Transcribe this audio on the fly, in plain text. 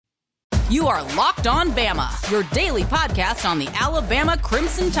You are Locked On Bama, your daily podcast on the Alabama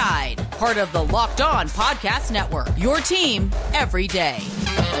Crimson Tide. Part of the Locked On Podcast Network, your team every day.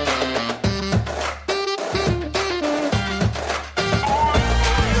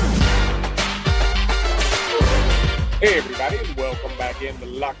 Hey, everybody, and welcome back into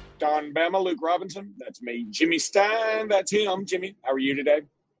Locked On Bama. Luke Robinson, that's me. Jimmy Stein, that's him. Jimmy, how are you today?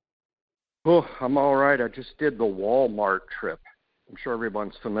 Oh, I'm all right. I just did the Walmart trip. I'm sure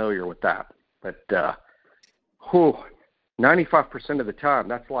everyone's familiar with that. But 95% of the time,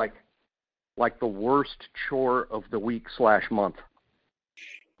 that's like the worst chore of the week/month.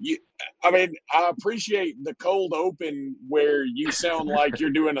 I appreciate the cold open where you sound like you're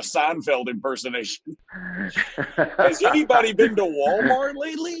doing a Seinfeld impersonation. Has anybody been to Walmart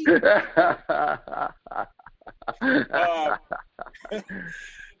lately?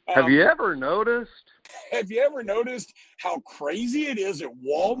 Have you ever noticed? Have you ever noticed how crazy it is at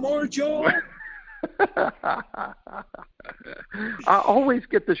Walmart, y'all? I always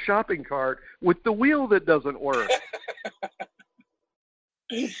get the shopping cart with the wheel that doesn't work.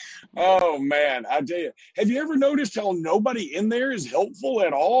 Oh, man, I tell you. Have you ever noticed how nobody in there is helpful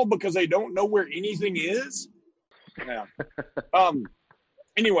at all because they don't know where anything is? Yeah.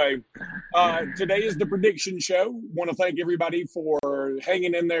 Anyway, today is the prediction show. Want to thank everybody for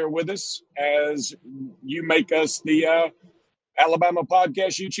hanging in there with us as you make us the Alabama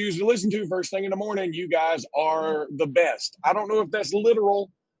podcast you choose to listen to first thing in the morning. You guys are the best. I don't know if that's literal.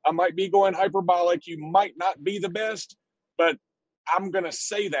 I might be going hyperbolic. You might not be the best, but I'm going to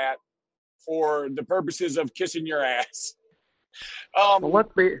say that for the purposes of kissing your ass. Well,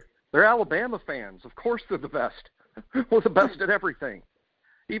 they're Alabama fans. Of course they're the best. We're the best at everything.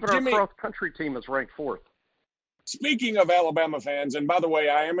 Even Jimmy, our cross-country team is ranked 4th. Speaking of Alabama fans, and by the way,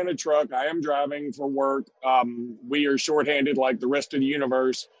 I am in a truck. I am driving for work. We are shorthanded like the rest of the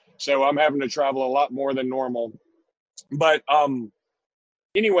universe, so I'm having to travel a lot more than normal. But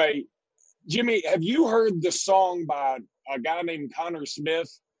anyway, Jimmy, have you heard the song by a guy named Connor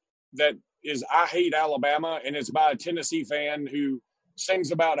Smith that is I Hate Alabama, and it's by a Tennessee fan who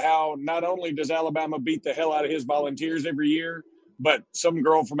sings about how not only does Alabama beat the hell out of his Volunteers every year, but some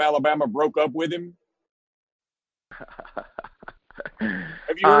girl from Alabama broke up with him? Have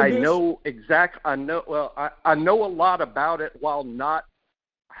you heard this? I know a lot about it while not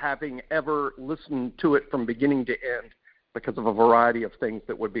having ever listened to it from beginning to end because of a variety of things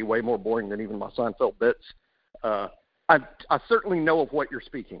that would be way more boring than even my Seinfeld bits. I certainly know of what you're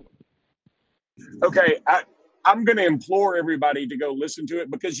speaking. Okay, I'm going to implore everybody to go listen to it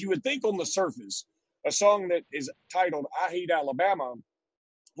because you would think on the surface a song that is titled I Hate Alabama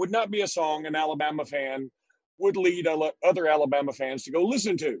would not be a song an Alabama fan would lead other Alabama fans to go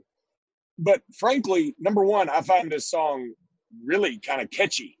listen to. But frankly, number one, I find this song really kind of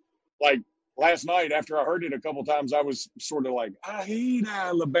catchy. Like last night after I heard it a couple times, I was sort of like, I hate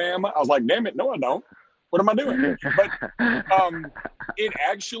Alabama. I was like, damn it, no, I don't. What am I doing? But it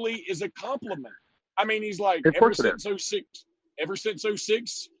actually is a compliment. I mean, he's like, ever since 06,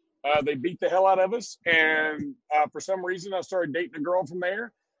 they beat the hell out of us. And for some reason, I started dating a girl from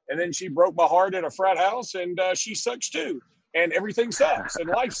there. And then she broke my heart at a frat house, and she sucks too. And everything sucks, and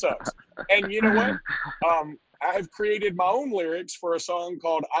life sucks. And you know what? I have created my own lyrics for a song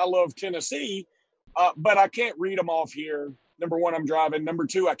called I Love Tennessee, but I can't read them off here. Number one, I'm driving. Number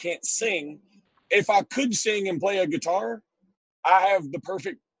two, I can't sing. If I could sing and play a guitar, I have the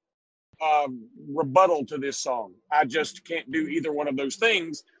perfect rebuttal to this song. I just can't do either one of those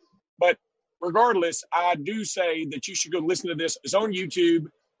things. But regardless, I do say that you should go listen to this. It's on YouTube.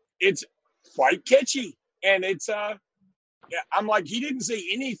 It's quite catchy. And it's, I'm like, he didn't say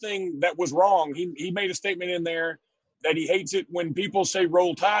anything that was wrong. He made a statement in there that he hates it when people say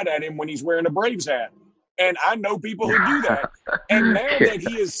roll tide at him when he's wearing a Braves hat. And I know people who do that. And now that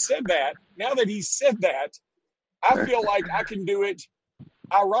he said that, I feel like I can do it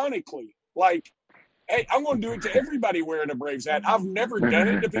ironically. Like, hey, I'm going to do it to everybody wearing a Braves hat. I've never done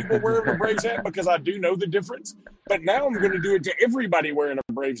it to people wearing a Braves hat because I do know the difference. But now I'm going to do it to everybody wearing a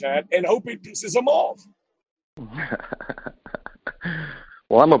Braves hat and hope it pisses them off.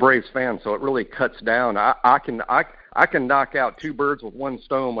 Well, I'm a Braves fan, so it really cuts down. I can knock out 2 birds with 1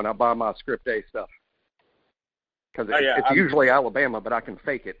 stone when I buy my Script A stuff. Because it's usually Alabama, but I can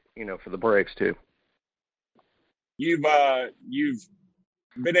fake it, for the Braves too. You've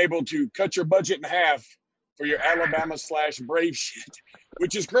been able to cut your budget in half for your Alabama/Brave shit,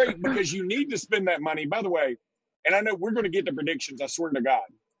 which is great because you need to spend that money. By the way, and I know we're going to get to predictions, I swear to God.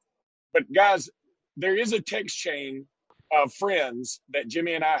 But guys, there is a text chain of friends that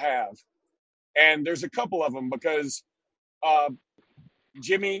Jimmy and I have. And there's a couple of them because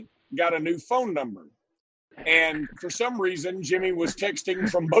Jimmy got a new phone number. And for some reason, Jimmy was texting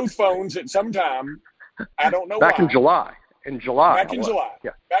from both phones at some time. I don't know why. Back in July. Back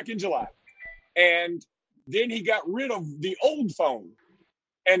in July. And then he got rid of the old phone.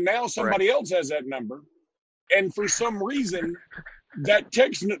 And now somebody else has that number. And for some reason, that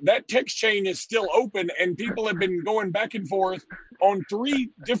text chain is still open, and people have been going back and forth on 3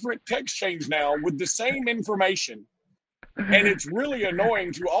 different text chains now with the same information. And it's really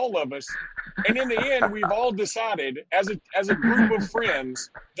annoying to all of us. And in the end, we've all decided as a group of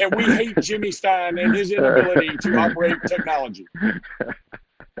friends that we hate Jimmy Stein and his inability to operate technology.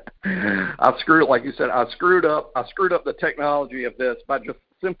 I screwed up the technology of this by just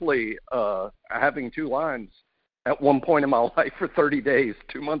simply having 2 lines at one point in my life for 30 days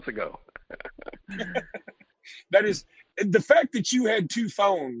 2 months ago. That is the fact that you had 2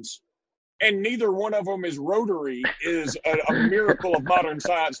 phones and neither one of them is rotary is a miracle of modern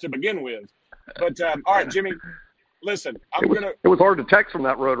science to begin with. But all right, Jimmy, listen, it was hard to text from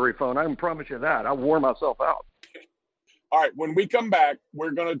that rotary phone. I can promise you that. I wore myself out. All right, when we come back,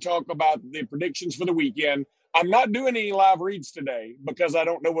 we're going to talk about the predictions for the weekend. I'm not doing any live reads today because I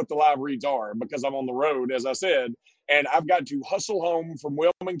don't know what the live reads are because I'm on the road, as I said, and I've got to hustle home from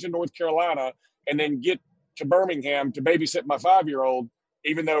Wilmington, North Carolina, and then get to Birmingham to babysit my 5-year-old,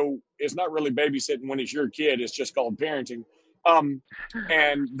 even though it's not really babysitting when it's your kid. It's just called parenting.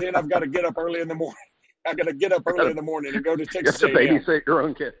 And then I've got to get up early in the morning. I've got to get up early in the morning and go to Texas A&M. You have to babysit your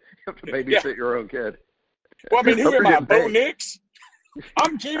own kid. You have to babysit your own kid. Well, I mean, who am I, Bo Nix?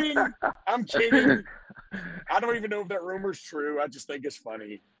 I'm kidding. I don't even know if that rumor's true. I just think it's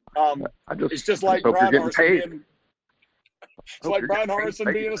funny. It's just like Brian Harrison. It's like Brian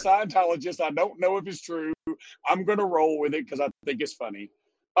Harrison being a Scientologist. I don't know if it's true. I'm going to roll with it because I think it's funny.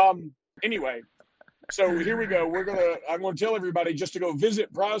 Anyway, so here we go. I'm going to tell everybody just to go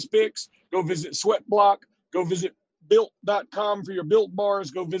visit Prize Picks, go visit Sweatblock, go visit Built.com for your Built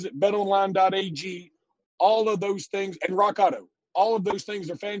bars, go visit BetOnline.ag. All of those things, and Rock Auto. All of those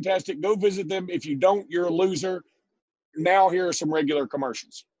things are fantastic. Go visit them. If you don't, you're a loser. Now here are some regular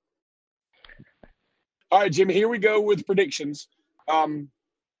commercials. All right, Jimmy, here we go with predictions. And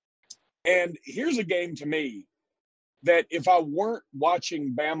here's a game to me that if I weren't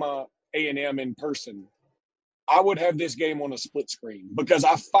watching Bama A&M in person, I would have this game on a split screen because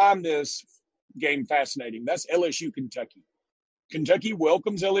I find this game fascinating. That's LSU Kentucky. Kentucky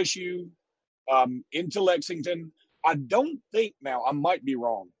welcomes LSU into Lexington. I don't think, now I might be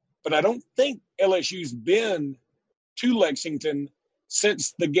wrong, but I don't think LSU's been to Lexington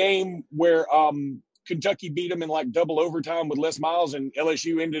since the game where Kentucky beat them in like double overtime with Les Miles and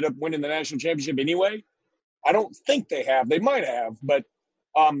LSU ended up winning the national championship anyway. I don't think they have. They might have, but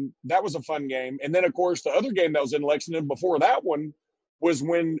that was a fun game. And then, of course, the other game that was in Lexington before that one was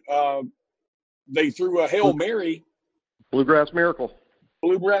when they threw a Hail Mary. Bluegrass Miracle.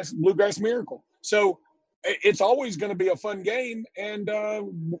 Bluegrass Miracle. So it's always going to be a fun game, and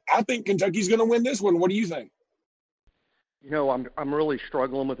I think Kentucky's going to win this one. What do you think? You know, I'm really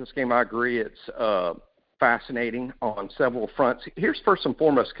struggling with this game. I agree. It's fascinating on several fronts. Here's first and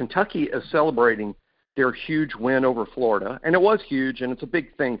foremost, Kentucky is celebrating their huge win over Florida, and it was huge, and it's a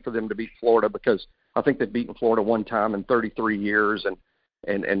big thing for them to beat Florida because I think they've beaten Florida one time in 33 years,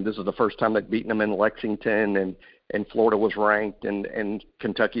 and this is the first time they've beaten them in Lexington, and Florida was ranked, and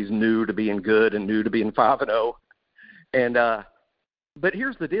Kentucky's new to being good and new to being 5-0. And but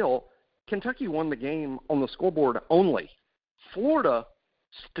here's the deal. Kentucky won the game on the scoreboard only. Florida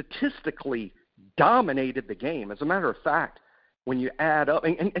statistically dominated the game. As a matter of fact, when you add up,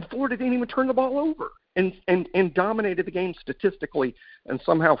 and Florida didn't even turn the ball over and dominated the game statistically and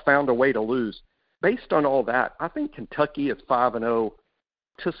somehow found a way to lose. Based on all that, I think Kentucky is 5-0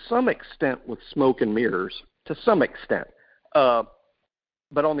 to some extent with smoke and mirrors. To some extent. But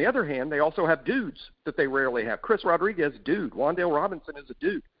on the other hand, they also have dudes that they rarely have. Chris Rodriguez, dude. Wan'Dale Robinson is a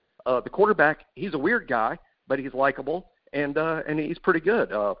dude. The quarterback, he's a weird guy, but he's likable, and he's pretty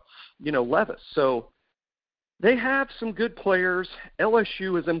good. Levis. So they have some good players.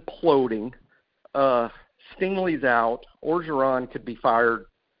 LSU is imploding. Stingley's out. Orgeron could be fired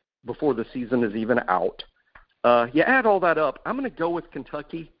before the season is even out. You add all that up, I'm going to go with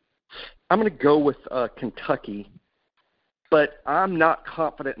Kentucky. Kentucky, but I'm not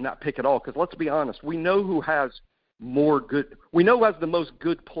confident in that pick at all because let's be honest, we know who has the most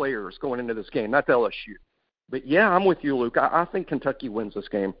good players going into this game. That's LSU. But yeah, I'm with you, Luke. I think Kentucky wins this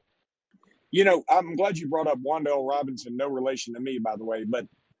game. You know, I'm glad you brought up Wan'Dale Robinson. No relation to me, by the way, but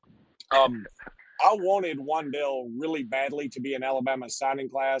I wanted Wan'Dale really badly to be in Alabama signing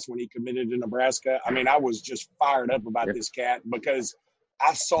class when he committed to Nebraska. I mean, I was just fired up about this cat because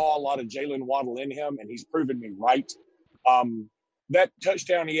I saw a lot of Jalen Waddle in him, and he's proven me right. That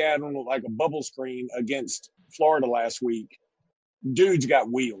touchdown he had on like a bubble screen against Florida last week, dude's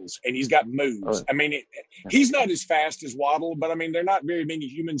got wheels and he's got moves. I mean, he's not as fast as Waddle, but I mean, there are not very many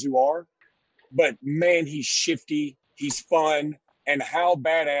humans who are. But man, he's shifty, he's fun, and how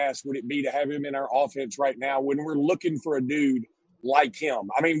badass would it be to have him in our offense right now when we're looking for a dude like him?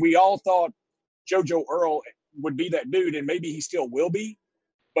 I mean, we all thought JoJo Earl would be that dude, and maybe he still will be.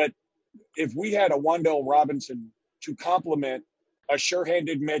 But if we had a Wan'Dale Robinson to complement a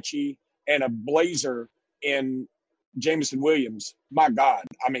sure-handed Mechie and a blazer in Jameson Williams, my God.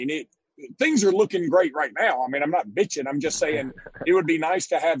 I mean, things are looking great right now. I mean, I'm not bitching. I'm just saying it would be nice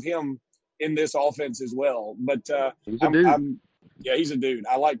to have him in this offense as well. But he's a dude. He's a dude.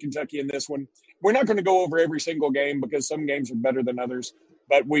 I like Kentucky in this one. We're not going to go over every single game because some games are better than others.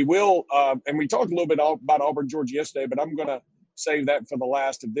 But we will, and we talked a little bit about Auburn, Georgia yesterday, but I'm going to save that for the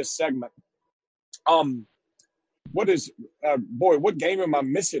last of this segment. What game am I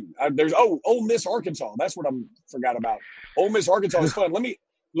missing? There's Ole Miss, Arkansas. That's what I forgot about. Ole Miss, Arkansas is fun.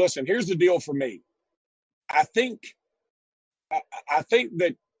 Listen, here's the deal for me. I think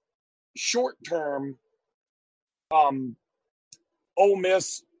that short term, Ole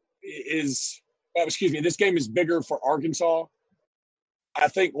Miss this game is bigger for Arkansas. I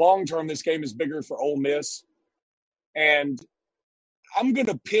think long term, this game is bigger for Ole Miss. And I'm going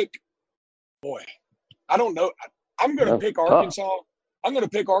to pick, I don't know. I'm going to pick Arkansas. I'm going to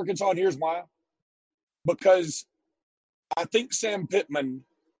pick Arkansas, and here's why. Because I think Sam Pittman,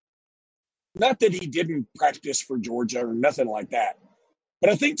 not that he didn't practice for Georgia or nothing like that, but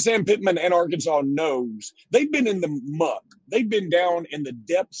I think Sam Pittman and Arkansas knows they've been in the muck. They've been down in the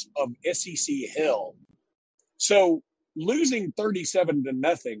depths of SEC hell. So losing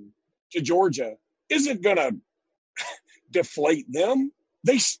 37-0 to Georgia isn't going to deflate them.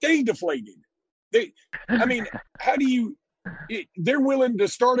 They stay deflated. They're willing to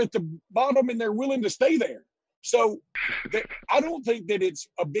start at the bottom and they're willing to stay there. So I don't think that it's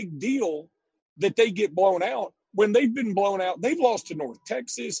a big deal that they get blown out. When they've been blown out, they've lost to North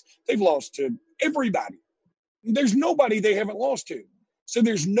Texas. They've lost to everybody. There's nobody they haven't lost to. So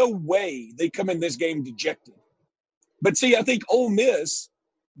there's no way they come in this game dejected. But see, I think Ole Miss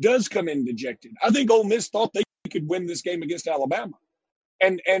does come in dejected. I think Ole Miss thought they could win this game against Alabama.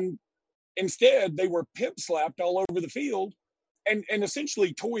 And instead, they were pimp-slapped all over the field and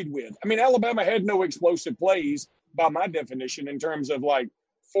essentially toyed with. I mean, Alabama had no explosive plays by my definition in terms of like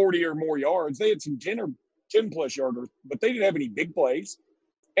 40 or more yards. They had some 10-plus yarders, but they didn't have any big plays.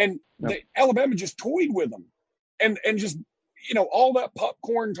 And Alabama just toyed with them. And just, all that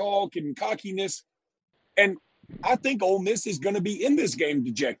popcorn talk and cockiness. And I think Ole Miss is going to be in this game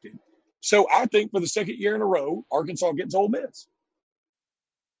dejected. So I think for the second year in a row, Arkansas gets Ole Miss.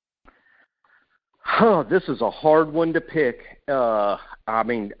 This is a hard one to pick.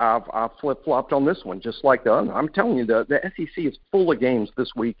 I've flip-flopped on this one just like the other. I'm telling you, the SEC is full of games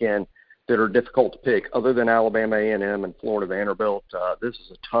this weekend that are difficult to pick other than Alabama A&M and Florida Vanderbilt. This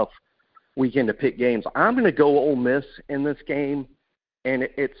is a tough weekend to pick games. I'm going to go Ole Miss in this game, and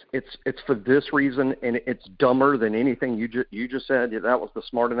it's for this reason, and it's dumber than anything you just said. That was the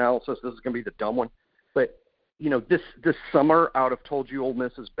smart analysis. This is going to be the dumb one. But, this summer I would have told you Ole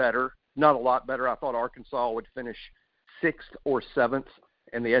Miss is better. Not a lot better. I thought Arkansas would finish 6th or 7th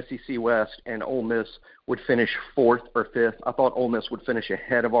in the SEC West, and Ole Miss would finish 4th or 5th. I thought Ole Miss would finish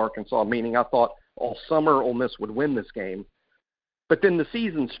ahead of Arkansas, meaning I thought all summer Ole Miss would win this game. But then the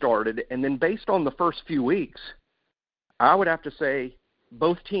season started, and then based on the first few weeks, I would have to say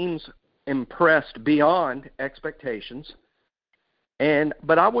both teams impressed beyond expectations.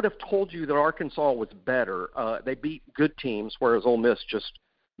 But I would have told you that Arkansas was better. They beat good teams, whereas Ole Miss just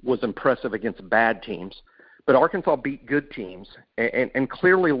was impressive against bad teams. But Arkansas beat good teams and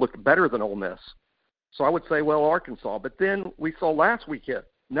clearly looked better than Ole Miss. So I would say, well, Arkansas. But then we saw last weekend.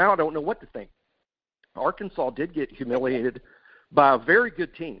 Now I don't know what to think. Arkansas did get humiliated by a very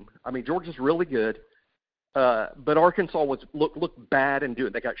good team. I mean, Georgia's really good. But Arkansas looked bad and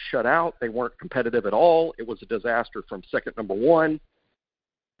they got shut out. They weren't competitive at all. It was a disaster from second number one.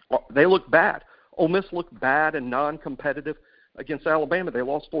 They looked bad. Ole Miss looked bad and non-competitive against Alabama. They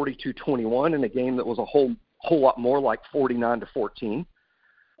lost 42-21 in a game that was a whole lot more like 49-14.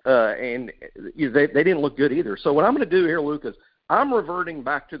 And they didn't look good either. So what I'm going to do here, Luke, is I'm reverting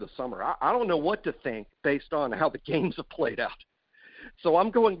back to the summer. I don't know what to think based on how the games have played out. So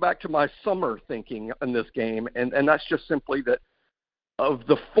I'm going back to my summer thinking in this game, and that's just simply that of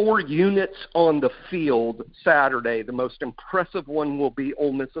the 4 units on the field Saturday, the most impressive one will be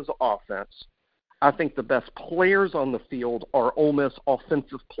Ole Miss's offense. I think the best players on the field are Ole Miss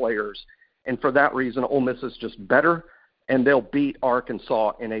offensive players. And for that reason, Ole Miss is just better, and they'll beat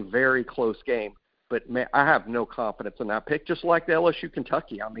Arkansas in a very close game. But, man, I have no confidence in that pick, just like the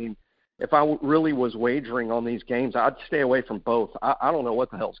LSU-Kentucky. I mean, if I really was wagering on these games, I'd stay away from both. I don't know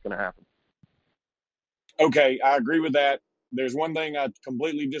what the hell's going to happen. Okay, I agree with that. There's one thing I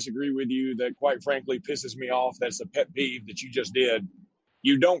completely disagree with you that, quite frankly, pisses me off. That's a pet peeve that you just did.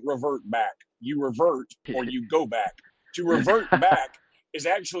 You don't revert back. You revert or you go back. To revert back is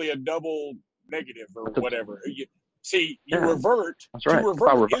actually a double negative or whatever. You revert. That's right. To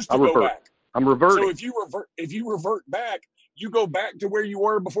revert is to go back. I'm reverting. So if you revert back, you go back to where you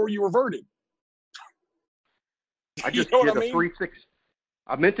were before you reverted. I just did a 360.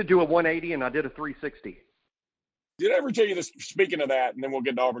 I meant to do a 180, and I did a 360. Did I ever tell you this? Speaking of that, and then we'll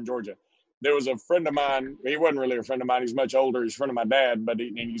get to Auburn, Georgia. There was a friend of mine. He wasn't really a friend of mine. He's much older. He's a friend of my dad, but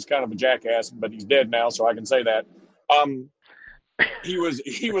he's kind of a jackass. But he's dead now, so I can say that. He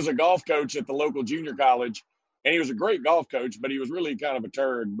was a golf coach at the local junior college, and he was a great golf coach. But he was really kind of a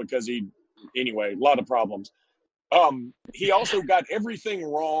turd because a lot of problems. He also got everything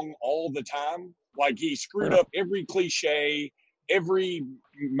wrong all the time. Like he screwed up every cliche, every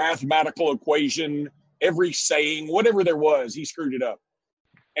mathematical equation, every saying, whatever there was, he screwed it up.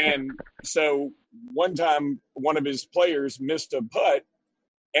 And so one time, one of his players missed a putt,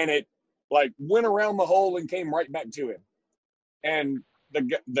 and it went around the hole and came right back to him. And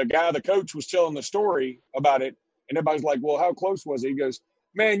the coach was telling the story about it, and everybody's like, "Well, how close was it?" He goes,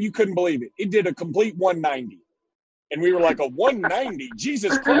 "Man, you couldn't believe it. It did a complete 190." And we were like, "A 190?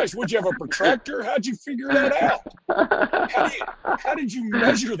 Jesus Christ, would you have a protractor? How'd you figure that out? How did you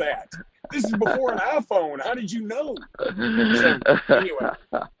measure that? This is before an iPhone. How did you know?" So, anyway.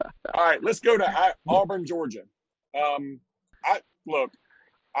 All right, let's go to Auburn, Georgia.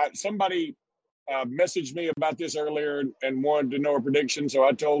 Somebody messaged me about this earlier and wanted to know a prediction, so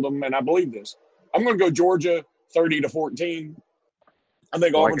I told them, and I believe this. I'm going to go Georgia 30-14. I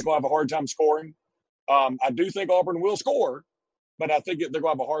think Auburn's going to have a hard time scoring. I do think Auburn will score, but I think they're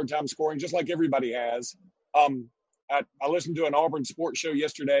going to have a hard time scoring, just like everybody has. I listened to an Auburn sports show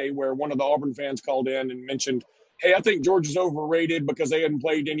yesterday where one of the Auburn fans called in and mentioned, "Hey, I think Georgia's overrated because they hadn't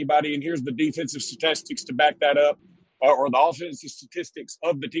played anybody, and here's the defensive statistics to back that up, or the offensive statistics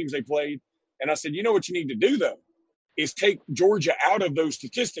of the teams they played." And I said, you know what you need to do, though, is take Georgia out of those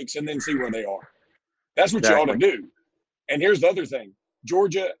statistics and then see where they are. That's what you ought to do. And here's the other thing.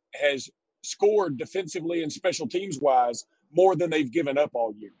 Georgia has scored defensively and special teams-wise more than they've given up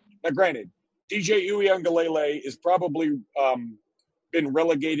all year. Now, granted, DJ Uiagalelei is probably been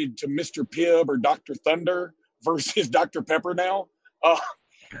relegated to Mr. Pibb or Dr. Thunder versus Dr. Pepper now.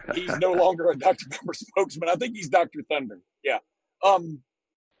 He's no longer a Dr. Pepper spokesman. I think he's Dr. Thunder. Yeah.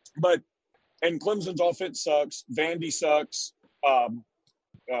 And Clemson's offense sucks. Vandy sucks.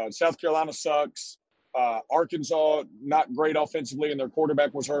 South Carolina sucks. Arkansas, not great offensively, and their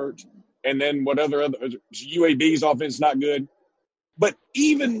quarterback was hurt. And then UAB's offense not good. But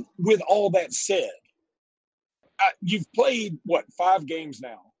even with all that said, you've played, 5 games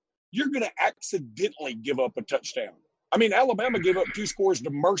now? You're going to accidentally give up a touchdown. I mean, Alabama gave up 2 scores to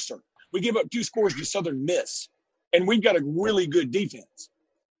Mercer. We gave up 2 scores to Southern Miss. And we've got a really good defense.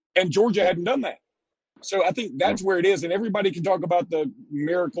 And Georgia hadn't done that. So I think that's where it is. And everybody can talk about the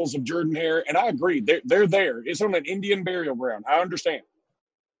miracles of Jordan-Hare. And I agree. They're there. It's on an Indian burial ground. I understand.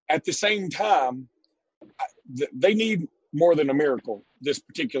 At the same time, they need more than a miracle this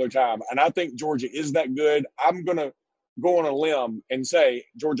particular time. And I think Georgia is that good. I'm going to go on a limb and say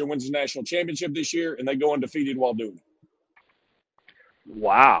Georgia wins the national championship this year, and they go undefeated while doing it.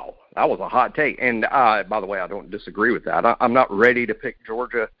 Wow. That was a hot take. And, by the way, I don't disagree with that. I'm not ready to pick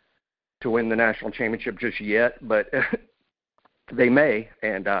Georgia to win the national championship just yet, but they may.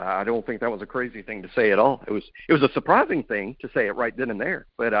 And I don't think that was a crazy thing to say at all. It was a surprising thing to say it right then and there,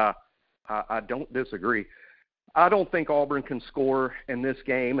 but I don't disagree. I don't think Auburn can score in this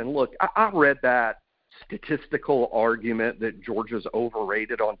game. And look, I read that statistical argument that Georgia's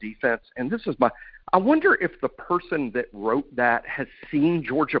overrated on defense. And this is I wonder if the person that wrote that has seen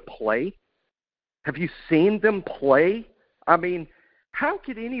Georgia play. Have you seen them play? I mean, how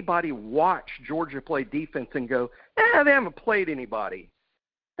could anybody watch Georgia play defense and go, they haven't played anybody?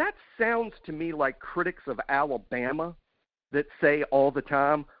 That sounds to me like critics of Alabama that say all the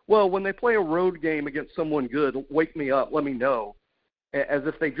time, well, when they play a road game against someone good, wake me up, let me know, as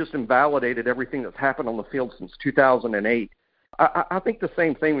if they just invalidated everything that's happened on the field since 2008. I think the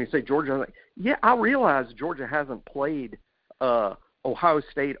same thing when you say Georgia. Yeah, I realize Georgia hasn't played Ohio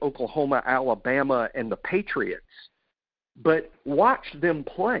State, Oklahoma, Alabama, and the Patriots. but watch them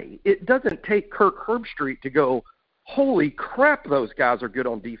play. It doesn't take Kirk Herbstreit to go, holy crap, those guys are good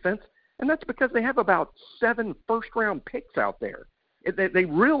on defense. And that's because they have about 7 first-round picks out there. They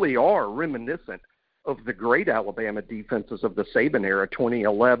really are reminiscent of the great Alabama defenses of the Saban era,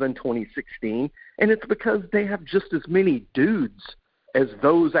 2011, 2016. And it's because they have just as many dudes as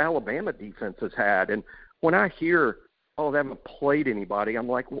those Alabama defenses had. And when I hear, oh, they haven't played anybody, I'm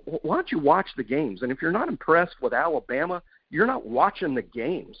like, why don't you watch the games? And if you're not impressed with Alabama, you're not watching the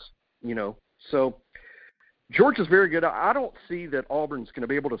games, you know. So Georgia's very good. I don't see that Auburn's going to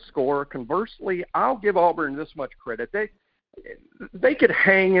be able to score. Conversely, I'll give Auburn this much credit. They could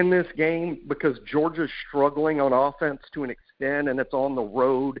hang in this game because Georgia's struggling on offense to an extent, and it's on the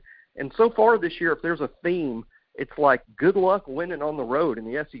road. And so far this year, if there's a theme, it's like good luck winning on the road in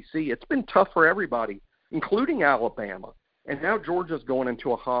the SEC. It's been tough for everybody, including Alabama. And now Georgia's going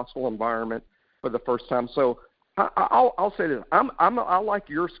into a hostile environment for the first time. So I'll say this. I like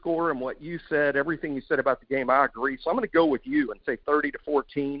your score and what you said, everything you said about the game. I agree. So I'm going to go with you and say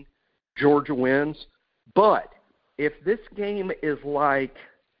 30-14, Georgia wins. But if this game is like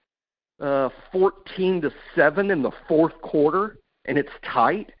 14-7 in the fourth quarter and it's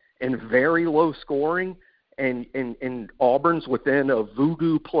tight and very low scoring and Auburn's within a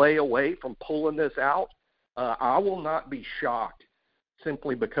voodoo play away from pulling this out, I will not be shocked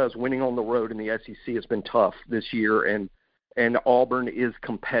simply because winning on the road in the SEC has been tough this year and Auburn is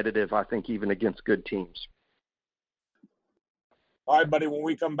competitive, I think, even against good teams. All right, buddy, when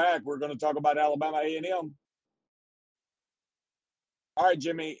we come back, we're going to talk about Alabama A&M. All right,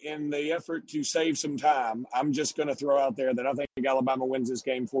 Jimmy, in the effort to save some time, I'm just going to throw out there that I think Alabama wins this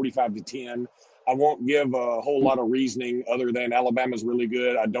game 45-10. I won't give a whole lot of reasoning other than Alabama's really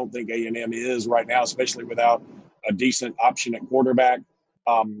good. I don't think A&M is right now, especially without a decent option at quarterback.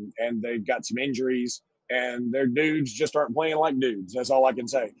 And they've got some injuries, and their dudes just aren't playing like dudes. That's all I can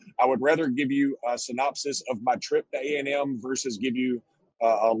say. I would rather give you a synopsis of my trip to A&M versus give you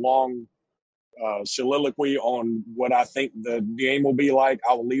a long soliloquy on what I think the game will be like.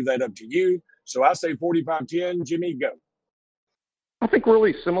 I will leave that up to you. So I say 45-10. Jimmy, go. I think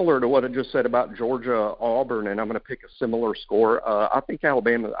really similar to what I just said about Georgia, Auburn, and I'm going to pick a similar score. I think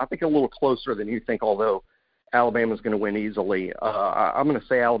Alabama, I think a little closer than you think, although Alabama's going to win easily. I'm going to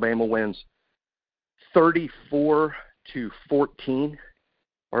say Alabama wins 34-14,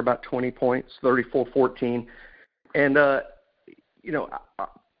 or about 20 points, 34-14. And,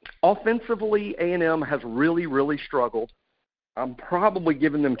 offensively, A&M has really, really struggled. I'm probably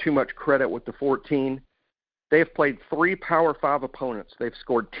giving them too much credit with the 14. They have played 3 Power 5 opponents. They've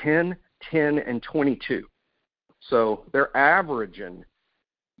scored 10, 10, and 22. So they're averaging,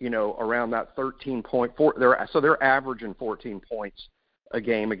 around that 13.4. So they're averaging 14 points a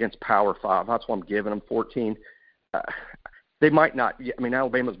game against Power 5. That's why I'm giving them 14. They might not.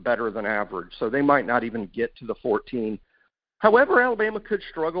 Alabama's better than average, so they might not even get to the 14. However, Alabama could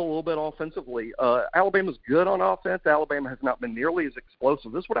struggle a little bit offensively. Alabama's good on offense. Alabama has not been nearly as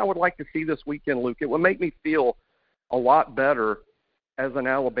explosive. This is what I would like to see this weekend, Luke. It would make me feel a lot better as an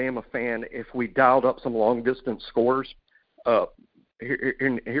Alabama fan if we dialed up some long-distance scores.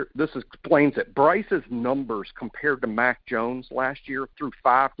 Here, this explains it. Bryce's numbers compared to Mac Jones last year through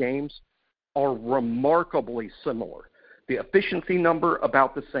 5 games are remarkably similar. The efficiency number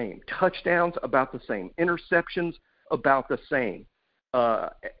about the same. Touchdowns about the same. Interceptions about the same.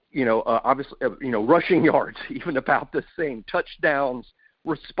 Obviously, rushing yards even about the same. Touchdowns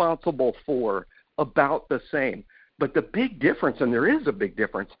responsible for about the same. But the big difference, and there is a big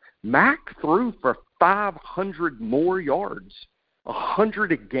difference, Mac threw for 500 more yards,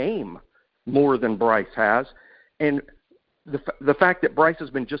 100 a game more than Bryce has. And the fact that Bryce has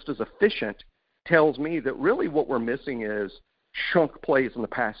been just as efficient tells me that really what we're missing is chunk plays in the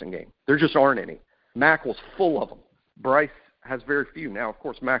passing game. There just aren't any. Mac was full of them. Bryce has very few. Now, of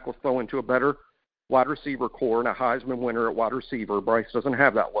course, Mac will throw into a better wide receiver core and a Heisman winner at wide receiver. Bryce doesn't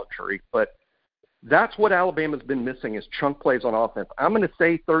have that luxury. But that's what Alabama's been missing is chunk plays on offense. I'm going to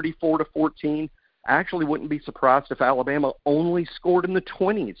say 34-14. I actually wouldn't be surprised if Alabama only scored in the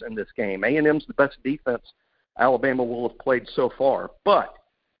 20s in this game. A&M's the best defense Alabama will have played so far. But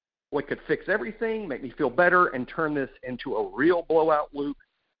what could fix everything, make me feel better, and turn this into a real blowout, Luke,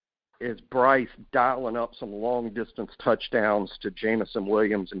 is Bryce dialing up some long-distance touchdowns to Jamison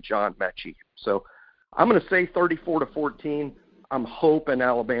Williams and John Mechie. So I'm going to say 34-14. I'm hoping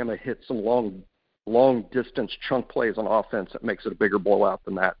Alabama hits some long-distance chunk plays on offense that makes it a bigger blowout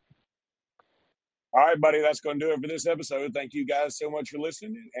than that. All right, buddy, that's going to do it for this episode. Thank you guys so much for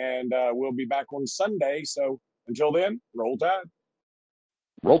listening, and we'll be back on Sunday. So until then, roll tide.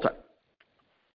 Roll Tide.